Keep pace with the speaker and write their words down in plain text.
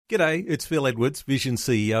G'day, it's Phil Edwards, Vision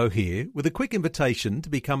CEO here, with a quick invitation to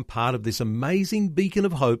become part of this amazing beacon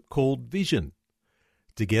of hope called Vision.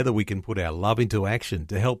 Together we can put our love into action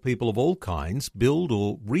to help people of all kinds build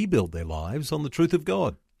or rebuild their lives on the truth of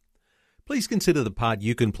God. Please consider the part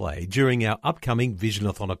you can play during our upcoming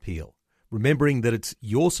Visionathon appeal, remembering that it's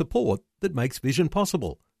your support that makes Vision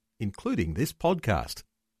possible, including this podcast.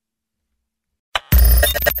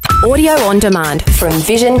 Audio on demand from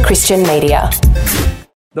Vision Christian Media.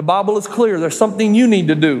 The Bible is clear. There's something you need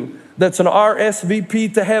to do that's an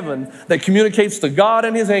RSVP to heaven that communicates to God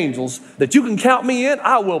and His angels that you can count me in.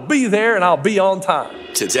 I will be there and I'll be on time.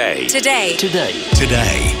 Today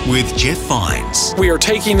with Jeff Vines. We are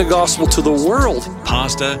taking the gospel to the world.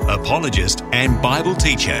 Pastor, apologist, and Bible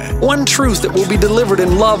teacher. One truth that will be delivered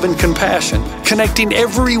in love and compassion, connecting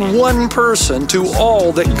every one person to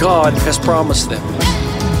all that God has promised them.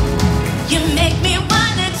 You make me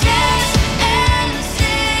wanna dance and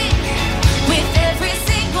sing with every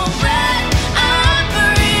single breath I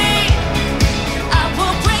breathe. I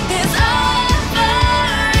will bring this offering.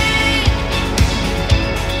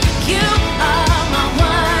 You are my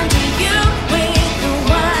wonder, you with the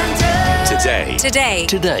wonder.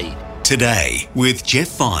 Today with Jeff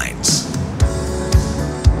Vines.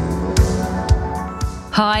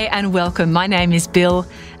 Hi and welcome. My name is Bill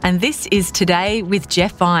and this is Today with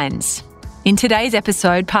Jeff Vines. In today's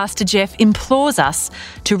episode, Pastor Jeff implores us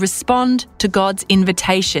to respond to God's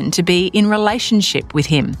invitation to be in relationship with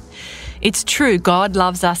Him. It's true, God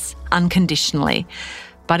loves us unconditionally,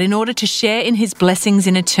 but in order to share in His blessings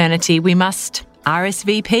in eternity, we must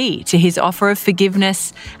RSVP to His offer of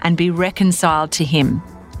forgiveness and be reconciled to Him.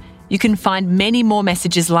 You can find many more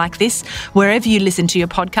messages like this wherever you listen to your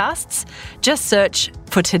podcasts. Just search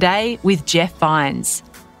for Today with Jeff Vines.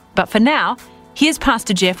 But for now, here's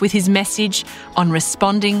Pastor Jeff with his message on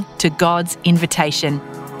responding to God's invitation.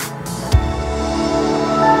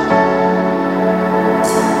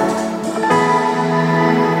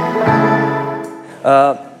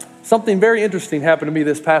 Something very interesting happened to me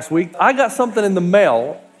this past week. I got something in the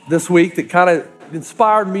mail this week that kind of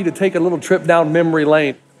inspired me to take a little trip down memory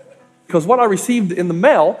lane. Because what I received in the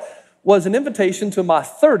mail was an invitation to my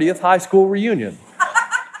 30th high school reunion.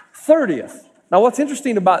 30th. Now, what's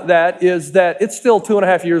interesting about that is that it's still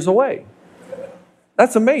 2.5 years away.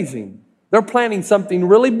 That's amazing. They're planning something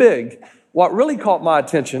really big. What really caught my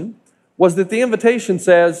attention was that the invitation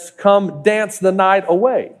says, come dance the night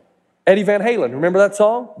away. Eddie Van Halen, remember that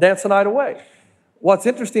song? Dance the Night Away. What's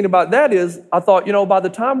interesting about that is, I thought, by the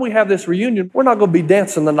time we have this reunion, we're not going to be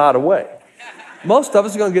dancing the night away. Most of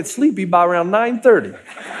us are going to get sleepy by around 9:30,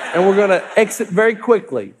 and we're going to exit very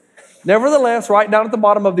quickly. Nevertheless, right down at the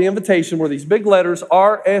bottom of the invitation were these big letters,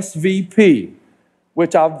 RSVP,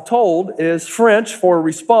 which I'm told is French for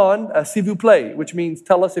respond, s'il vous plaît, which means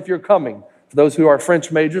tell us if you're coming. For those who are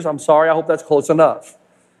French majors, I'm sorry, I hope that's close enough.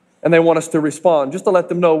 And they want us to respond, just to let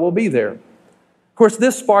them know we'll be there. Of course,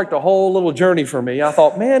 this sparked a whole little journey for me. I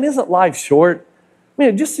thought, man, isn't life short?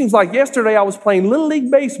 It just seems like yesterday I was playing Little League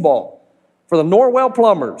Baseball for the Norwell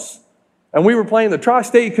Plumbers, and we were playing the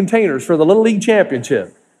Tri-State Containers for the Little League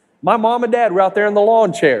Championship. My mom and dad were out there in the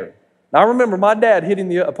lawn chair. Now, I remember my dad hitting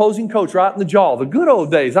the opposing coach right in the jaw. The good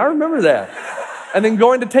old days. I remember that. And then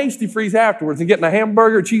going to Tasty Freeze afterwards and getting a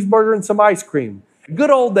hamburger, a cheeseburger, and some ice cream.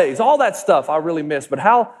 Good old days. All that stuff I really miss. But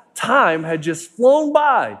how time had just flown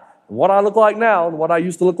by. And what I look like now and what I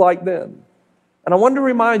used to look like then. And I wanted to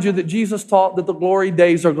remind you that Jesus taught that the glory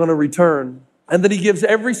days are going to return. And that He gives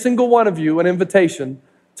every single one of you an invitation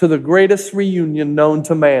to the greatest reunion known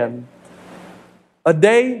to man. A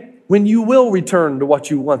day when you will return to what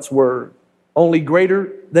you once were, only greater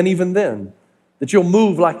than even then. That you'll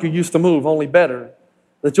move like you used to move, only better.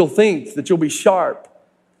 That you'll think, that you'll be sharp.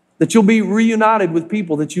 That you'll be reunited with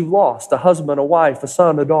people that you've lost, a husband, a wife, a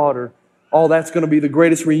son, a daughter. All that's going to be the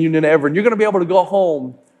greatest reunion ever. And you're going to be able to go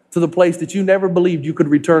home to the place that you never believed you could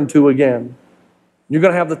return to again. You're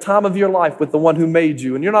going to have the time of your life with the one who made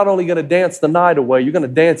you. And you're not only going to dance the night away, you're going to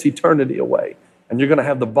dance eternity away. And you're going to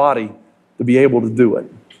have the body to be able to do it.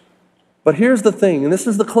 But here's the thing, and this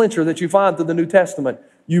is the clincher that you find through the New Testament.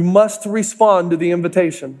 You must respond to the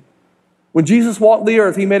invitation. When Jesus walked the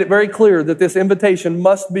earth, He made it very clear that this invitation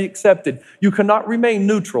must be accepted. You cannot remain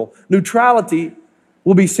neutral. Neutrality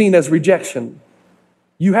will be seen as rejection.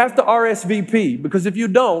 You have to RSVP, because if you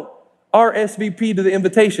don't RSVP to the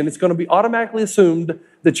invitation, it's going to be automatically assumed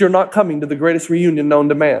that you're not coming to the greatest reunion known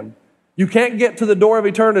to man. You can't get to the door of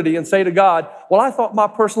eternity and say to God, well, I thought my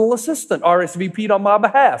personal assistant RSVP'd on my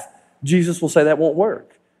behalf. Jesus will say that won't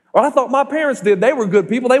work. Or I thought my parents did. They were good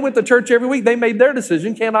people. They went to church every week. They made their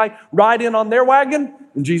decision. Can I ride in on their wagon?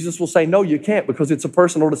 And Jesus will say, no, you can't, because it's a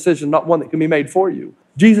personal decision, not one that can be made for you.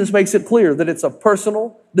 Jesus makes it clear that it's a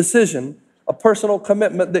personal decision, a personal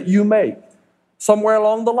commitment that you make. Somewhere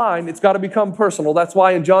along the line, it's got to become personal. That's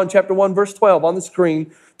why in John chapter 1, verse 12 on the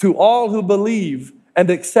screen, to all who believe and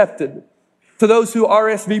accepted, to those who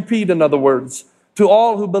RSVP'd, in other words, to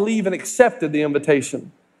all who believe and accepted the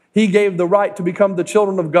invitation, he gave the right to become the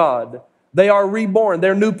children of God. They are reborn.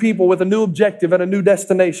 They're new people with a new objective and a new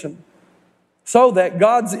destination. So that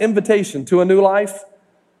God's invitation to a new life,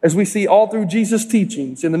 as we see all through Jesus'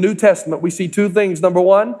 teachings in the New Testament, we see two things. Number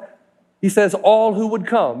one, he says all who would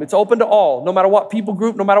come. It's open to all, no matter what people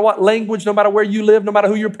group, no matter what language, no matter where you live, no matter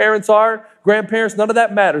who your parents are, grandparents, none of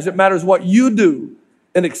that matters. It matters what you do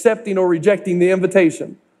in accepting or rejecting the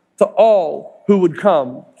invitation. To all who would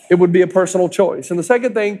come, it would be a personal choice. And the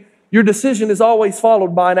second thing, your decision is always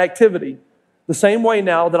followed by an activity. The same way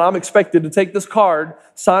now that I'm expected to take this card,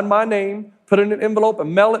 sign my name, put it in an envelope,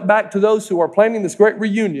 and mail it back to those who are planning this great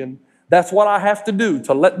reunion, that's what I have to do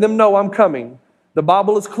to let them know I'm coming. The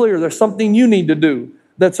Bible is clear. There's something you need to do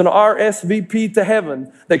that's an RSVP to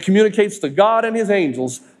heaven that communicates to God and his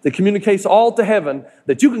angels, that communicates all to heaven,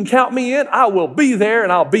 that you can count me in. I will be there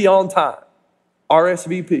and I'll be on time.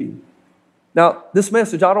 RSVP. Now, this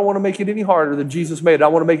message, I don't want to make it any harder than Jesus made it. I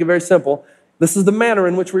want to make it very simple. This is the manner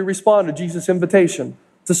in which we respond to Jesus' invitation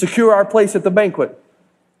to secure our place at the banquet,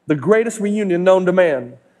 the greatest reunion known to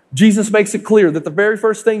man. Jesus makes it clear that the very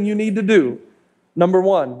first thing you need to do, number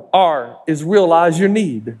one, is realize your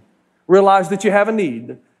need. Realize that you have a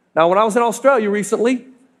need. Now, when I was in Australia recently,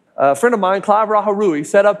 a friend of mine, Clive Raharui,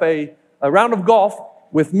 set up a round of golf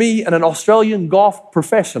with me and an Australian golf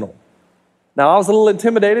professional. Now, I was a little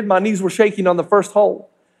intimidated. My knees were shaking on the first hole.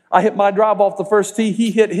 I hit my drive off the first tee.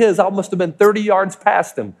 He hit his. I must have been 30 yards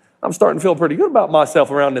past him. I'm starting to feel pretty good about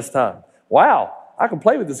myself around this time. Wow, I can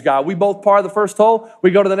play with this guy. We both par the first hole.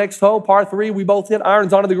 We go to the next hole, par 3. We both hit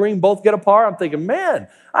irons onto the green, both get a par. I'm thinking, man,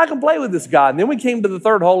 I can play with this guy. And then we came to the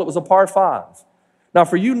third hole. It was a par 5. Now,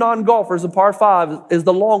 for you non-golfers, a par 5 is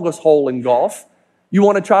the longest hole in golf. You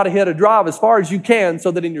want to try to hit a drive as far as you can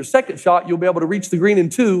so that in your second shot, you'll be able to reach the green in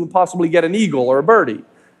 2 and possibly get an eagle or a birdie.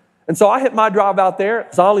 And so I hit my drive out there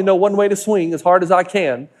because I only know one way to swing as hard as I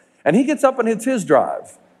can. And he gets up and hits his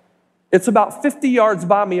drive. It's about 50 yards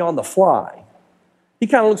by me on the fly. He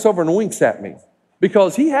kind of looks over and winks at me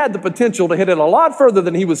because he had the potential to hit it a lot further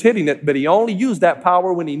than he was hitting it, but he only used that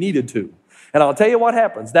power when he needed to. And I'll tell you what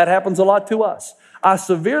happens. That happens a lot to us. I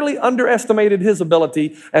severely underestimated his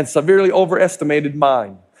ability and severely overestimated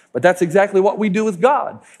mine. But that's exactly what we do with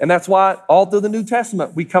God. And that's why all through the New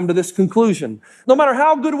Testament, we come to this conclusion. No matter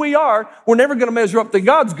how good we are, we're never going to measure up to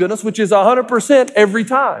God's goodness, which is 100% every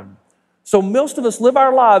time. So most of us live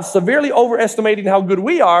our lives severely overestimating how good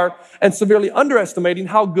we are and severely underestimating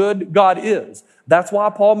how good God is. That's why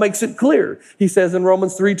Paul makes it clear. He says in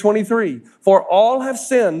Romans 3:23, for all have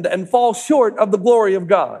sinned and fall short of the glory of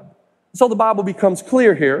God. So the Bible becomes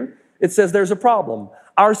clear here. It says there's a problem.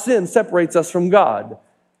 Our sin separates us from God.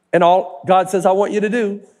 And all God says I want you to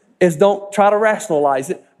do is don't try to rationalize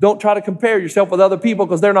it. Don't try to compare yourself with other people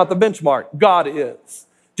because they're not the benchmark. God is.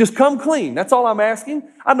 Just come clean. That's all I'm asking.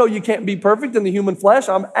 I know you can't be perfect in the human flesh.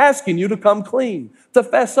 I'm asking you to come clean, to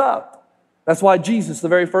fess up. That's why Jesus, the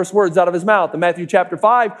very first words out of his mouth in Matthew chapter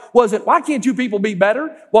 5 wasn't, why can't you people be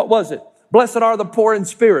better? What was it? Blessed are the poor in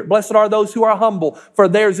spirit. Blessed are those who are humble, for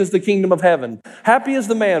theirs is the kingdom of heaven. Happy is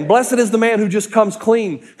the man, blessed is the man who just comes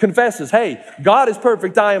clean, confesses, hey, God is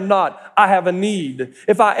perfect, I am not. I have a need.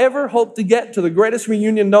 If I ever hope to get to the greatest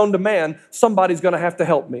reunion known to man, somebody's going to have to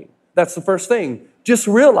help me. That's the first thing. Just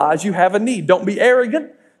realize you have a need. Don't be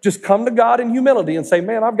arrogant. Just come to God in humility and say,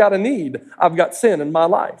 man, I've got a need. I've got sin in my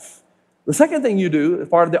life. The second thing you do as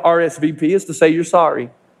part of the RSVP is to say you're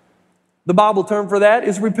sorry. The Bible term for that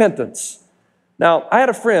is repentance. Now, I had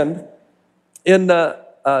a friend in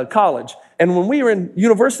college, and when we were in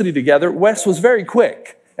university together, Wes was very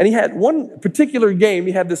quick. And he had one particular game,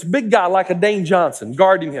 he had this big guy like a Dane Johnson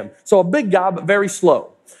guarding him. So a big guy, but very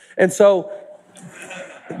slow. And so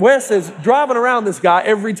Wes is driving around this guy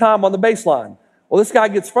every time on the baseline. Well, this guy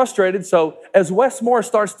gets frustrated, so as Wes Moore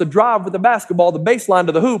starts to drive with the basketball, the baseline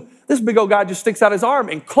to the hoop, this big old guy just sticks out his arm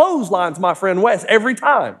and clotheslines my friend Wes every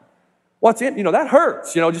time. What's in, that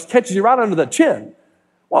hurts, just catches you right under the chin.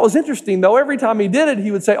 What was interesting, though, every time he did it,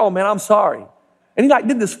 he would say, oh, man, I'm sorry. And he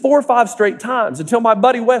did this 4 or 5 straight times until my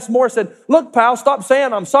buddy Wes Moore said, look, pal, stop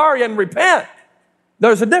saying I'm sorry and repent.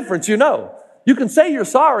 There's a difference, You can say you're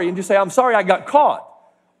sorry and just say, I'm sorry I got caught.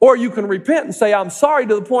 Or you can repent and say, I'm sorry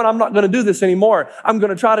to the point I'm not going to do this anymore. I'm going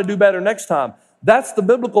to try to do better next time. That's the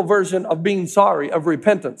biblical version of being sorry, of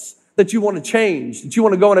repentance, that you want to change, that you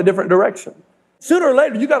want to go in a different direction. Sooner or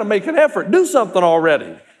later, you got to make an effort. Do something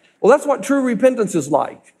already. Well, that's what true repentance is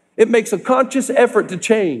like. It makes a conscious effort to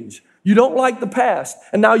change. You don't like the past,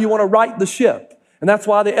 and now you want to right the ship. And that's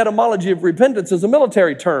why the etymology of repentance is a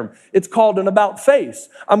military term. It's called an about face.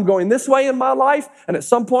 I'm going this way in my life, and at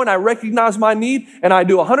some point I recognize my need, and I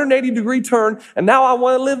do a 180-degree turn, and now I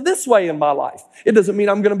want to live this way in my life. It doesn't mean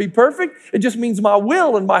I'm going to be perfect. It just means my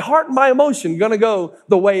will and my heart and my emotion are going to go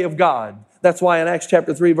the way of God. That's why in Acts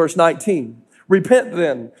chapter 3, verse 19, repent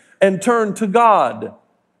then and turn to God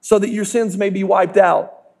so that your sins may be wiped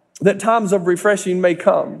out, that times of refreshing may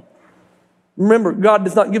come. Remember, God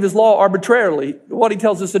does not give his law arbitrarily. What he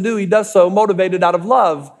tells us to do, he does so motivated out of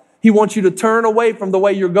love. He wants you to turn away from the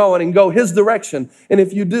way you're going and go his direction. And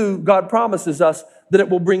if you do, God promises us that it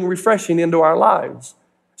will bring refreshing into our lives.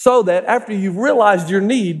 So that after you've realized your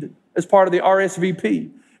need as part of the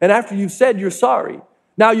RSVP, and after you've said you're sorry,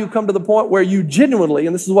 now you come to the point where you genuinely,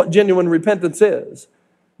 and this is what genuine repentance is,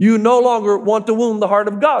 you no longer want to wound the heart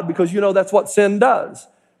of God because you know that's what sin does.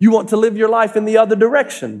 You want to live your life in the other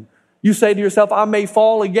direction. You say to yourself, I may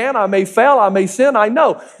fall again, I may fail, I may sin, I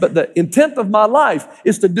know. But the intent of my life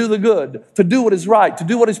is to do the good, to do what is right, to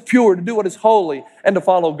do what is pure, to do what is holy, and to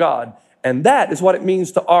follow God. And that is what it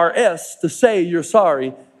means to RS, to say you're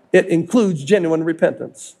sorry. It includes genuine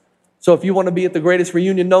repentance. So if you want to be at the greatest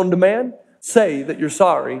reunion known to man, say that you're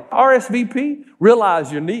sorry. RSVP,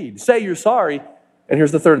 realize your need. Say you're sorry. And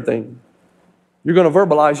here's the third thing. You're going to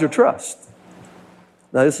verbalize your trust.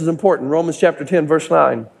 Now this is important. Romans chapter 10, verse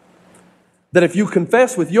 9. That if you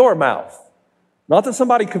confess with your mouth, not that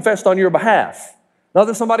somebody confessed on your behalf, not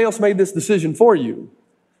that somebody else made this decision for you,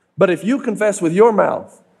 but if you confess with your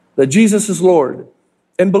mouth that Jesus is Lord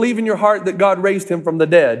and believe in your heart that God raised him from the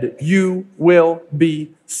dead, you will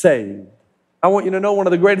be saved. I want you to know one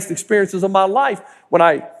of the greatest experiences of my life when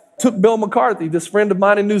I took Bill McCarthy, this friend of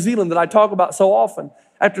mine in New Zealand that I talk about so often,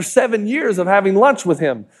 after 7 years of having lunch with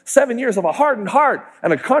him, 7 years of a hardened heart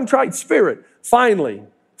and a contrite spirit, finally,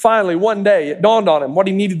 one day, it dawned on him what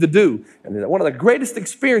he needed to do. And one of the greatest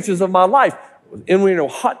experiences of my life was in a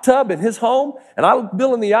hot tub in his home. And I looked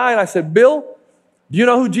Bill in the eye and I said, Bill, do you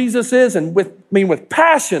know who Jesus is? And with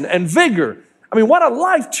passion and vigor. What a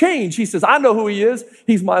life change. He says, I know who he is.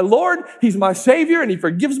 He's my Lord. He's my Savior. And he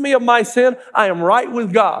forgives me of my sin. I am right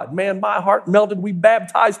with God. Man, my heart melted. We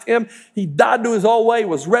baptized him. He died to his old way,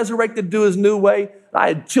 was resurrected to his new way. I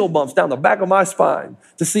had chill bumps down the back of my spine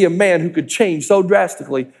to see a man who could change so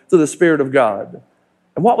drastically through the Spirit of God.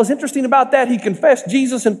 And what was interesting about that, he confessed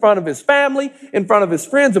Jesus in front of his family, in front of his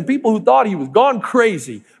friends, and people who thought he was gone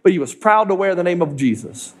crazy, but he was proud to wear the name of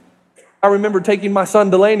Jesus. I remember taking my son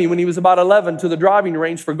Delaney when he was about 11 to the driving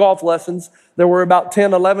range for golf lessons. There were about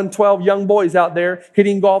 10, 11, 12 young boys out there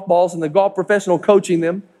hitting golf balls and the golf professional coaching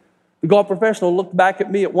them. The golf professional looked back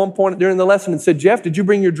at me at one point during the lesson and said, Jeff, did you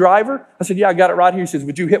bring your driver? I said, yeah, I got it right here. He says,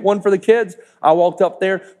 would you hit one for the kids? I walked up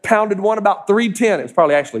there, pounded one about 310. It was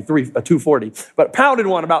probably actually 240, but pounded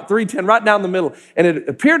one about 310 right down the middle. And it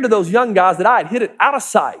appeared to those young guys that I had hit it out of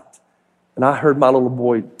sight. And I heard my little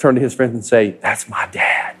boy turn to his friends and say, that's my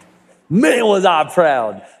dad. Man, was I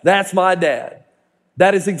proud. That's my dad.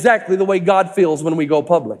 That is exactly the way God feels when we go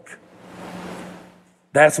public.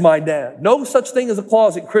 That's my dad. No such thing as a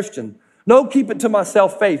closet Christian. No keep it to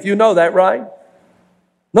myself faith. You know that, right?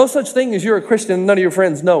 No such thing as you're a Christian and none of your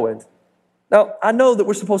friends know it. Now, I know that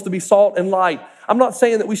we're supposed to be salt and light. I'm not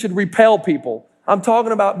saying that we should repel people. I'm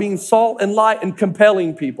talking about being salt and light and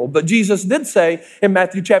compelling people. But Jesus did say in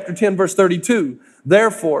Matthew chapter 10, verse 32,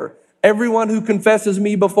 therefore, everyone who confesses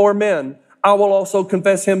me before men, I will also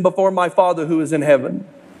confess him before my Father who is in heaven.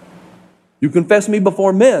 You confess me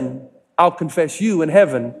before men, I'll confess you in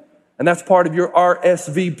heaven. And that's part of your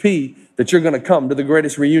RSVP, that you're going to come to the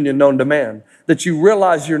greatest reunion known to man, that you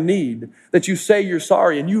realize your need, that you say you're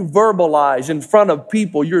sorry, and you verbalize in front of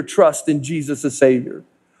people your trust in Jesus as Savior.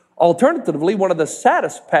 Alternatively, one of the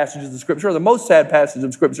saddest passages of Scripture, or the most sad passage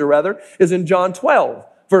of Scripture rather, is in John 12,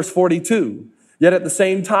 verse 42. Yet at the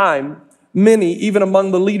same time, many, even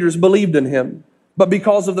among the leaders, believed in him. But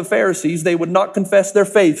because of the Pharisees, they would not confess their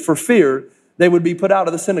faith for fear they would be put out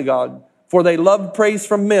of the synagogue. For they loved praise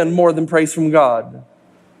from men more than praise from God.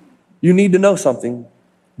 You need to know something.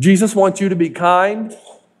 Jesus wants you to be kind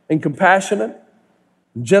and compassionate,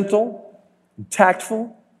 and gentle, and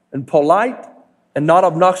tactful, and polite, and not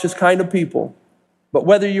obnoxious kind of people. But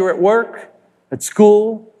whether you're at work, at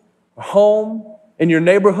school, or home, in your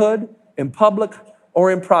neighborhood, in public,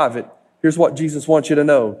 or in private, here's what Jesus wants you to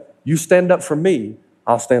know. You stand up for me,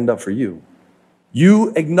 I'll stand up for you.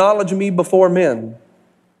 You acknowledge me before men,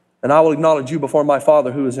 and I will acknowledge you before my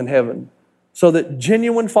Father who is in heaven. so that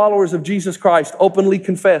genuine followers of Jesus Christ openly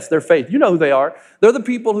confess their faith. You know who they are. They're the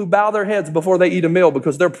people who bow their heads before they eat a meal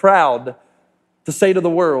because they're proud to say to the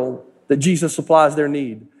world that Jesus supplies their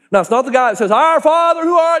need. Now, it's not the guy that says, "Our Father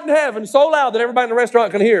who art in heaven," so loud that everybody in the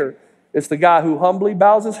restaurant can hear. It's the guy who humbly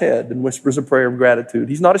bows his head and whispers a prayer of gratitude.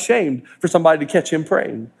 He's not ashamed for somebody to catch him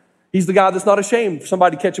praying. He's the guy that's not ashamed for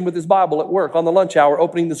somebody to catch him with his Bible at work on the lunch hour,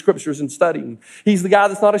 opening the scriptures and studying. He's the guy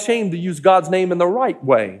that's not ashamed to use God's name in the right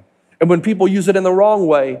way. And when people use it in the wrong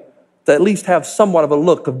way, to at least have somewhat of a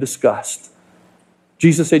look of disgust.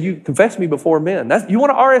 Jesus said, "You confess me before men." You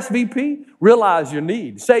want to RSVP? Realize your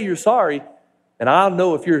need. Say you're sorry, and I'll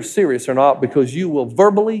know if you're serious or not because you will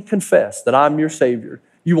verbally confess that I'm your Savior.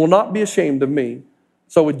 You will not be ashamed of me.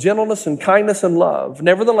 So with gentleness and kindness and love,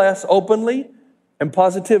 nevertheless, openly and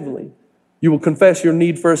positively, you will confess your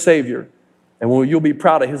need for a Savior, and you'll be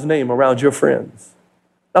proud of his name around your friends.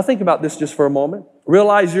 Now think about this just for a moment.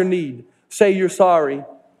 Realize your need. Say you're sorry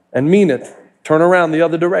and mean it. Turn around the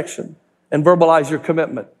other direction and verbalize your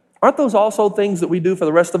commitment. Aren't those also things that we do for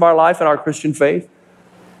the rest of our life in our Christian faith?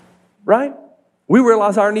 Right? We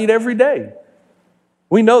realize our need every day.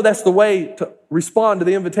 We know that's the way to respond to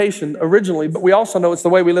the invitation originally, but we also know it's the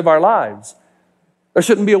way we live our lives. There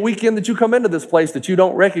shouldn't be a weekend that you come into this place that you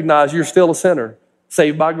don't recognize you're still a sinner,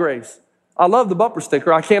 saved by grace. I love the bumper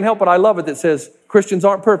sticker. I can't help it. I love it that says, "Christians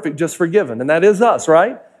aren't perfect, just forgiven." And that is us,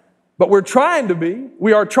 right? But we're trying to be.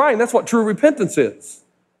 We are trying. That's what true repentance is.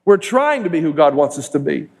 We're trying to be who God wants us to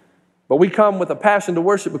be. But we come with a passion to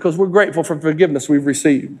worship because we're grateful for forgiveness we've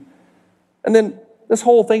received. And then this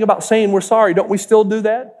whole thing about saying we're sorry, don't we still do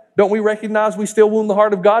that? Don't we recognize we still wound the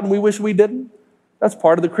heart of God and we wish we didn't? That's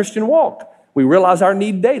part of the Christian walk. We realize our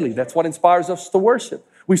need daily. That's what inspires us to worship.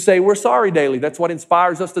 We say we're sorry daily. That's what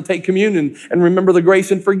inspires us to take communion and remember the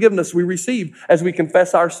grace and forgiveness we receive as we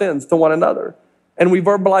confess our sins to one another. And we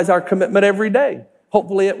verbalize our commitment every day.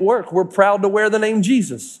 Hopefully at work, we're proud to wear the name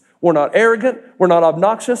Jesus. We're not arrogant, we're not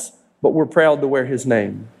obnoxious, but we're proud to wear his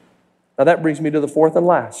name. Now that brings me to the fourth and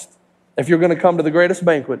last. If you're going to come to the greatest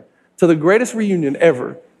banquet, to the greatest reunion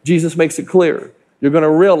ever, Jesus makes it clear. You're going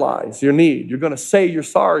to realize your need. You're going to say you're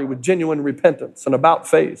sorry with genuine repentance and about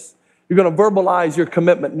face. You're going to verbalize your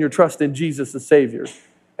commitment and your trust in Jesus as Savior.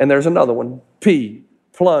 And there's another one. P,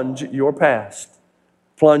 plunge your past.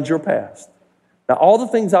 Plunge your past. Now, all the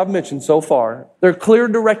things I've mentioned so far, they're clear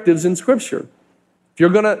directives in Scripture. If you're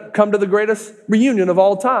going to come to the greatest reunion of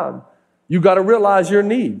all time, you've got to realize your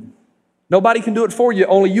need. Nobody can do it for you.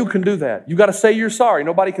 Only you can do that. You've got to say you're sorry.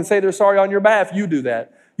 Nobody can say they're sorry on your behalf. You do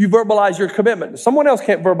that. You verbalize your commitment. Someone else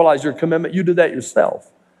can't verbalize your commitment. You do that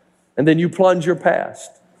yourself. And then you plunge your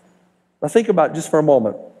past. Now think about it just for a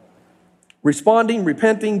moment. Responding,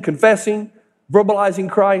 repenting, confessing, verbalizing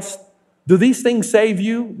Christ. Do these things save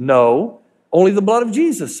you? No. Only the blood of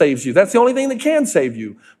Jesus saves you. That's the only thing that can save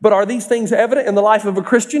you. But are these things evident in the life of a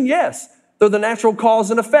Christian? Yes. They're the natural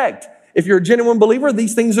cause and effect. If you're a genuine believer,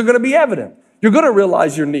 these things are going to be evident. You're going to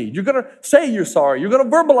realize your need. You're going to say you're sorry. You're going to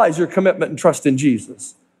verbalize your commitment and trust in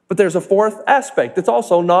Jesus. But there's a fourth aspect that's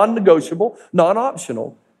also non-negotiable,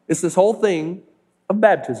 non-optional. It's this whole thing of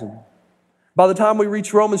baptism. By the time we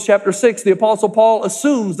reach Romans chapter 6, the Apostle Paul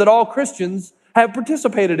assumes that all Christians have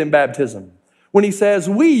participated in baptism. When he says,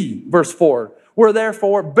 we, verse 4, were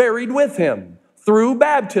therefore buried with him through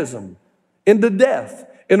baptism into death,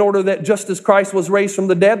 in order that just as Christ was raised from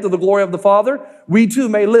the dead to the glory of the Father, we too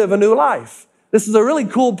may live a new life. This is a really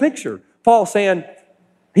cool picture. Paul saying,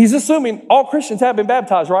 he's assuming all Christians have been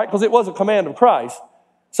baptized, right? Because it was a command of Christ.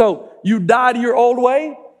 So you die to your old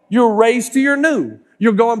way, you're raised to your new.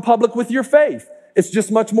 You're going public with your faith. It's just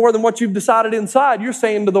much more than what you've decided inside. You're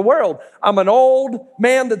saying to the world, I'm an old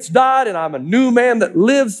man that's died and I'm a new man that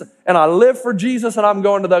lives and I live for Jesus and I'm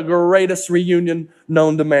going to the greatest reunion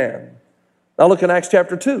known to man. Now look in Acts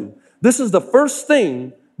chapter 2. This is the first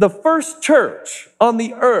thing the first church on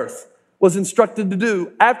the earth was instructed to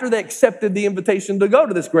do after they accepted the invitation to go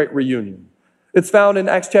to this great reunion. It's found in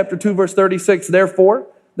Acts chapter 2, verse 36. Therefore,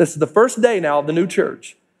 this is the first day now of the new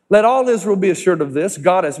church. Let all Israel be assured of this.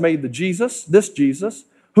 God has made this Jesus,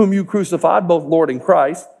 whom you crucified, both Lord and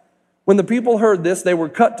Christ. When the people heard this, they were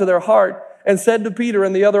cut to their heart and said to Peter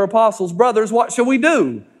and the other apostles, brothers, what shall we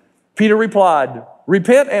do? Peter replied,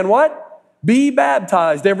 repent and what? Be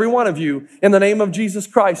baptized, every one of you, in the name of Jesus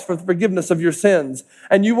Christ for the forgiveness of your sins,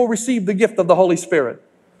 and you will receive the gift of the Holy Spirit.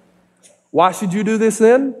 Why should you do this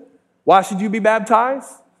then? Why should you be baptized?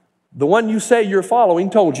 The one you say you're following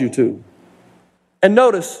told you to. And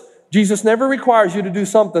notice, Jesus never requires you to do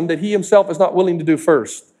something that he himself is not willing to do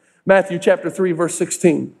first. Matthew chapter 3, verse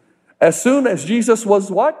 16. As soon as Jesus was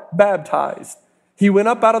what? Baptized. He went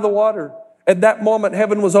up out of the water. At that moment,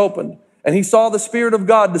 heaven was opened. And he saw the Spirit of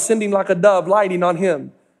God descending like a dove, lighting on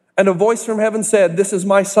him. And a voice from heaven said, "This is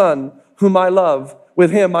my Son, whom I love.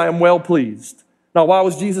 With him I am well pleased." Now, why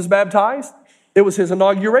was Jesus baptized? It was his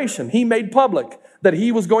inauguration. He made public that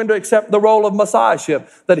he was going to accept the role of Messiahship,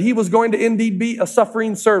 that he was going to indeed be a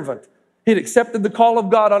suffering servant. He'd accepted the call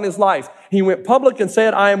of God on his life. He went public and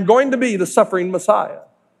said, "I am going to be the suffering Messiah."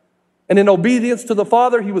 And in obedience to the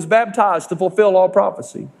Father, he was baptized to fulfill all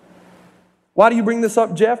prophecy. Why do you bring this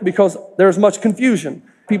up, Jeff? Because there's much confusion.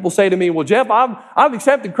 People say to me, "Well, Jeff, I've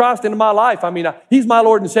accepted Christ into my life. I mean, he's my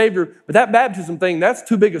Lord and Savior, but that baptism thing, that's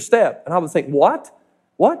too big a step." And I would think, what?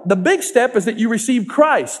 What? The big step is that you receive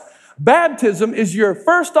Christ. Baptism is your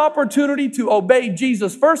first opportunity to obey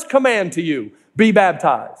Jesus' first command to you: be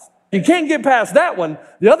baptized. You can't get past that one.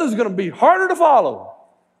 The others are going to be harder to follow.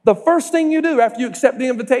 The first thing you do after you accept the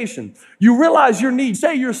invitation, you realize your need,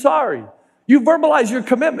 say you're sorry. You verbalize your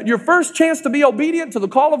commitment. Your first chance to be obedient to the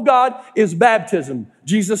call of God is baptism.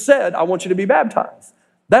 Jesus said, "I want you to be baptized."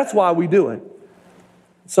 That's why we do it.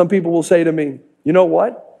 Some people will say to me, "You know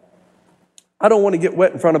what? I don't want to get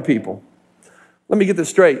wet in front of people." Let me get this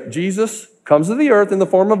straight. Jesus comes to the earth in the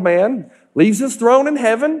form of man, leaves his throne in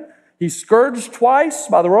heaven. He's scourged twice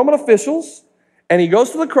by the Roman officials, and he goes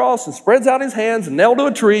to the cross and spreads out his hands and nailed to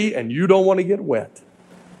a tree, and you don't want to get wet.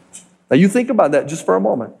 Now you think about that just for a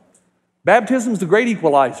moment. Baptism is the great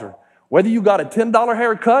equalizer. Whether you got a $10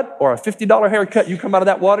 haircut or a $50 haircut, you come out of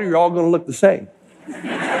that water, you're all going to look the same.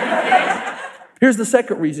 Here's the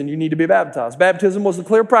second reason you need to be baptized. Baptism was the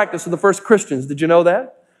clear practice of the first Christians. Did you know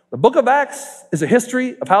that? The book of Acts is a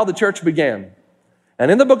history of how the church began.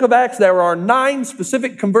 And in the book of Acts, there are 9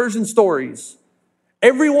 specific conversion stories.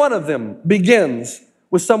 Every one of them begins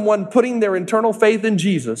with someone putting their internal faith in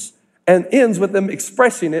Jesus and ends with them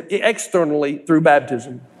expressing it externally through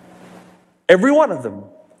baptism. Every one of them.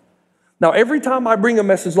 Now, every time I bring a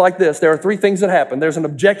message like this, there are 3 things that happen. There's an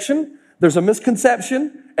objection, there's a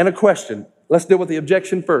misconception, and a question. Let's deal with the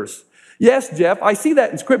objection first. "Yes, Jeff, I see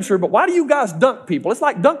that in Scripture, but why do you guys dunk people? It's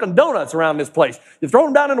like dunking donuts around this place. You throw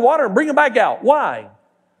them down in the water and bring them back out. Why?"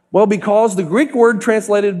 Well, because the Greek word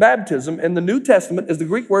translated baptism in the New Testament is the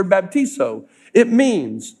Greek word baptizo. It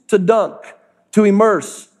means to dunk, to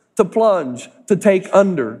immerse, to plunge, to take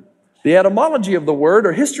under. The etymology of the word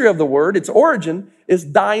or history of the word, its origin, is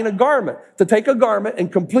dyeing a garment. To take a garment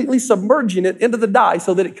and completely submerging it into the dye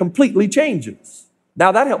so that it completely changes.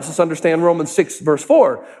 Now that helps us understand Romans 6 verse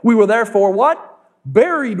 4. "We were therefore" what?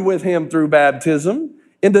 "Buried with him through baptism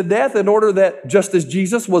into death, in order that just as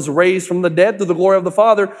Jesus was raised from the dead to the glory of the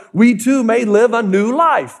Father, we too may live a new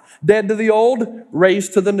life. Dead to the old,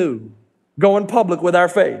 raised to the new." Going public with our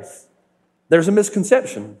faith. There's a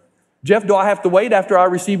misconception. "Jeff, do I have to wait after I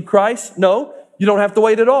receive Christ?" No, you don't have to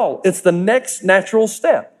wait at all. It's the next natural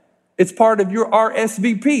step. It's part of your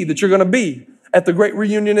RSVP that you're going to be at the great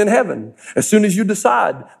reunion in heaven. As soon as you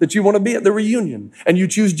decide that you want to be at the reunion and you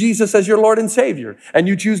choose Jesus as your Lord and Savior and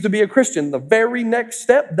you choose to be a Christian, the very next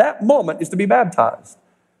step, that moment, is to be baptized.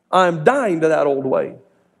 I'm dying to that old way.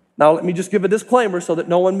 Now, let me just give a disclaimer so that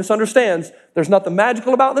no one misunderstands. There's nothing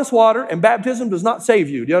magical about this water, and baptism does not save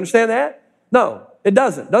you. Do you understand that? No, it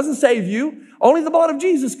doesn't. It doesn't save you. Only the blood of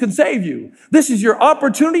Jesus can save you. This is your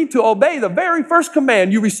opportunity to obey the very first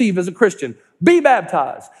command you receive as a Christian. Be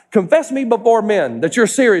baptized. Confess me before men that you're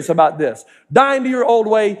serious about this. Dying to your old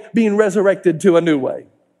way, being resurrected to a new way.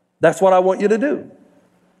 That's what I want you to do.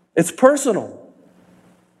 It's personal.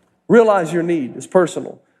 Realize your need is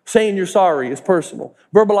personal. Saying you're sorry is personal.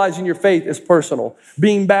 Verbalizing your faith is personal.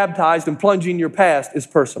 Being baptized and plunging your past is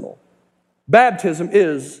personal. Baptism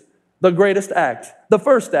is the greatest act, the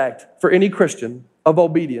first act for any Christian of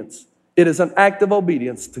obedience. It is an act of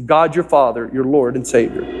obedience to God your Father, your Lord and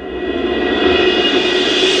Savior.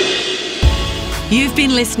 You've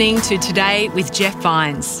been listening to Today with Jeff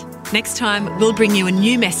Vines. Next time, we'll bring you a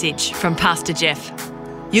new message from Pastor Jeff.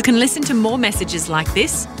 You can listen to more messages like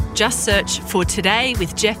this. Just search for Today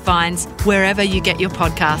with Jeff Vines wherever you get your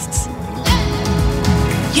podcasts.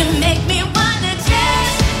 You make me wanna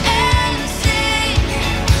dance and sing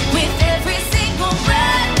with every single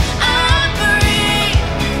breath I breathe.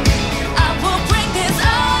 I will bring this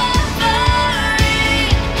offering.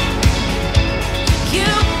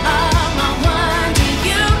 You are my wonder,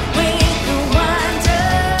 you bring the wonder.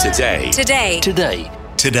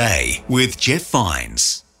 Today with Jeff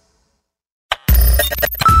Vines.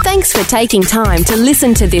 Thanks for taking time to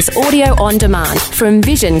listen to this audio on demand from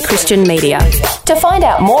Vision Christian Media. To find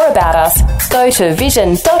out more about us, go to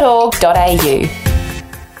vision.org.au.